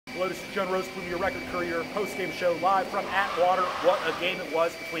Hello, this is Jonah Rosenblum, your Record-Courier Postgame Show live from at Water. What a game it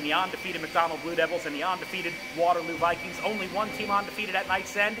was between the undefeated McDonald Blue Devils and the undefeated Waterloo Vikings. Only one team undefeated at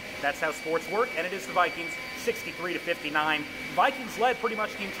night's end. That's how sports work, and it is the Vikings, 63-59. Vikings led pretty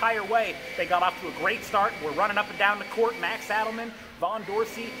much the entire way. They got off to a great start. We're running up and down the court. Max Adelman, Von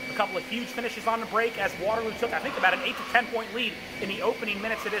Dorsey, a couple of huge finishes on the break as Waterloo took, I think, about an 8 to 10 point lead in the opening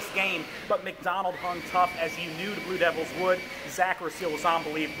minutes of this game. But McDonald hung tough, as you knew the Blue Devils would. Zach Rosil was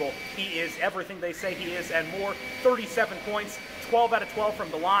unbelievable. He is everything they say he is and more. 37 points, 12 out of 12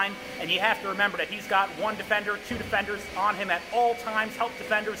 from the line. And you have to remember that he's got one defender, two defenders on him at all times, help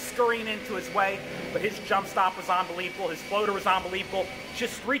defenders scurrying into his way. But his jump stop was unbelievable. His floater was unbelievable.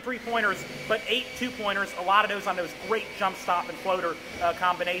 Just 3 3-pointers, but 8 2-pointers. A lot of those on those great jump stop and floater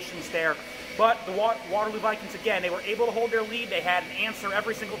combinations there. But the Waterloo Vikings, again, they were able to hold their lead. They had an answer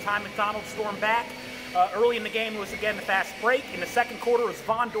every single time McDonald stormed back. Early in the game, it was, again, the fast break. In the second quarter, it was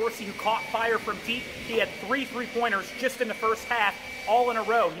Von Dorsey who caught fire from deep. He had 3 3-pointers just in the first half, all in a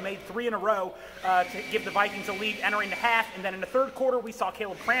row. He made 3 in a row to give the Vikings a lead entering the half. And then in the third quarter, we saw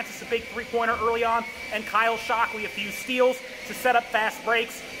Caleb Francis, a big 3-pointer early on, and Kyle Shockley, a few steals to set up fast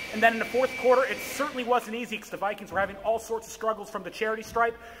breaks. And then in the fourth quarter, it certainly wasn't easy because the Vikings were having all sorts of struggles from the charity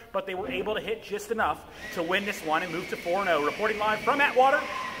stripe, but they were able to hit just enough to win this one and move to 4-0. Reporting live from Atwater,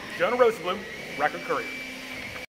 Jonah Rosenblum, Record-Courier.